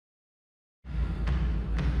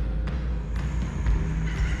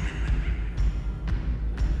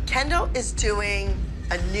Kendall is doing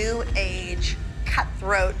a new age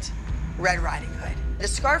cutthroat Red Riding Hood. The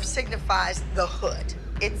scarf signifies the hood.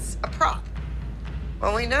 It's a prop.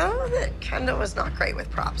 Well, we know that Kendall was not great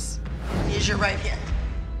with props. Use your right hand.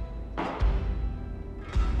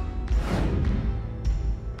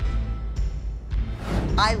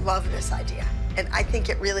 I love this idea, and I think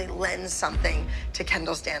it really lends something to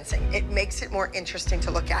Kendall's dancing. It makes it more interesting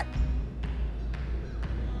to look at.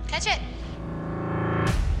 Catch it.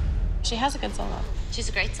 She has a good solo. She's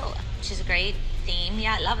a great solo. She's a great theme.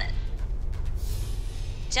 Yeah, I love it.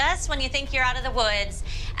 Just when you think you're out of the woods,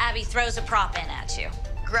 Abby throws a prop in at you.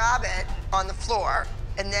 Grab it on the floor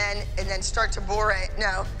and then start to bore it.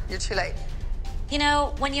 No, you're too late. You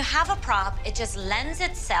know, when you have a prop, it just lends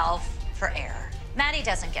itself for error. Maddie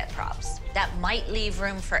doesn't get props. That might leave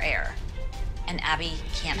room for error. And Abby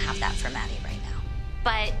can't have that for Maddie right now.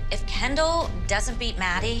 But if Kendall doesn't beat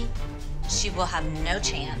Maddie, she will have no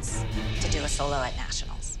chance to do a solo at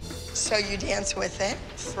Nationals. So you dance with it,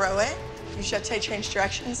 throw it, you jeté, change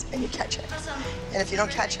directions, and you catch it. Awesome. And if you don't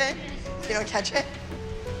catch it,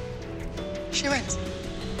 she wins.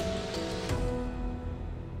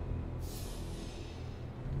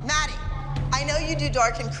 Maddie, I know you do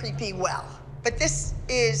dark and creepy well, but this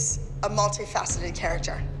is a multifaceted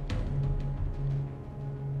character.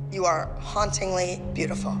 You are hauntingly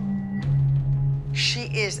beautiful.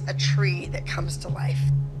 She is a tree that comes to life.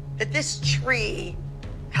 That this tree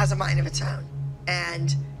has a mind of its own,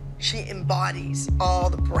 and she embodies all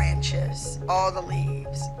the branches, all the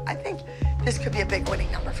leaves. I think this could be a big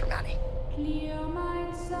winning number for Maddie. Clear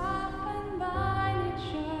mind softened by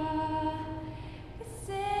nature. This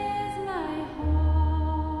is my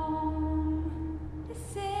home. This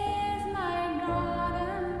is my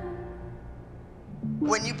garden.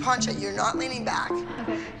 When you punch it, you're not leaning back.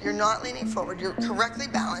 Okay. You're not leaning forward. You're correctly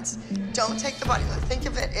balanced. Don't take the body load. Think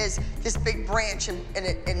of it as this big branch, and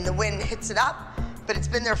the wind hits it up, but it's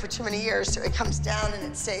been there for too many years, so it comes down and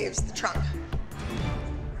it saves the trunk.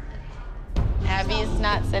 Abby's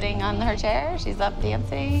not sitting on her chair. She's up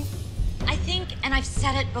dancing. I think, and I've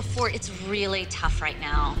said it before, it's really tough right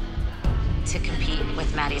now to compete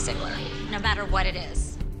with Maddie Ziegler, no matter what it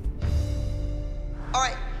is. All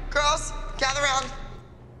right, girls, gather around.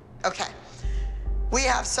 Okay, we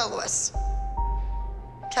have soloists.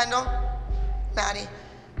 Kendall, Maddie,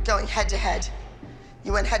 going head to head.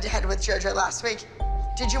 You went head to head with JoJo last week.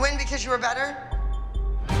 Did you win because you were better?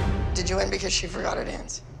 Did you win because she forgot her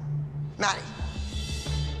dance? Maddie,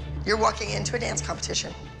 you're walking into a dance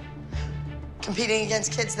competition, competing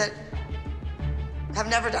against kids that have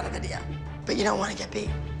never done a video, but you don't want to get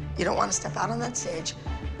beat. You don't want to step out on that stage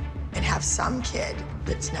and have some kid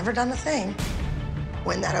that's never done a thing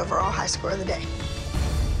win that overall high score of the day.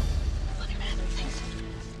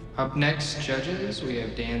 Up next, judges, we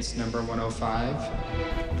have dance number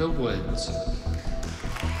 105, The Woods.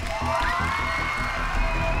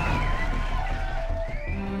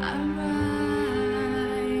 I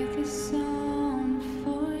write this song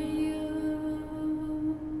for you.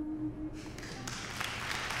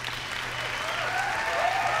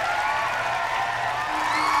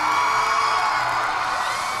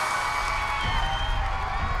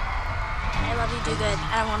 I love you, do good.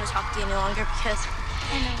 I don't want to talk to you any longer because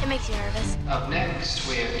it makes you nervous. Up next,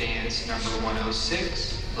 we have dance number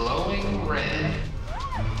 106, Glowing Red.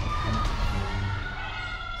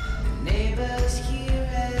 Neighbors hear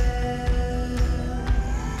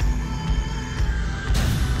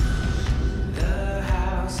the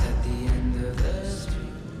house at the end of the street.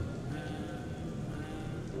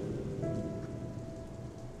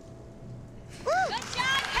 Good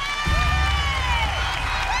job,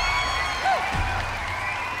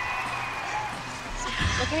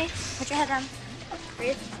 Look at me. Put your head down.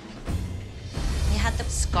 Breathe. You had the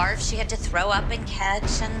scarf she had to throw up and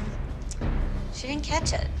catch, and she didn't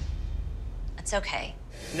catch it. It's okay.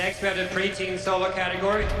 Next, we have the preteen solo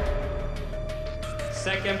category.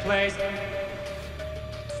 Second place,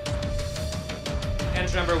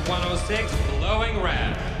 entry number 106, Glowing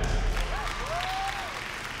Red.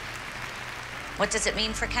 What does it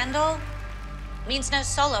mean for Kendall? It means no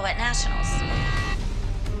solo at Nationals.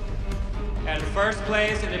 And first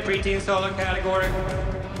place in the preteen solo category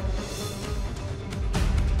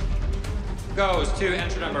goes to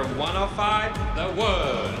entry number 105, The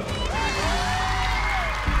Woods.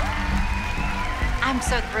 I'm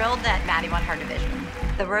so thrilled that Maddie won her division.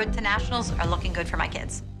 The road to Nationals are looking good for my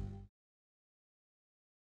kids.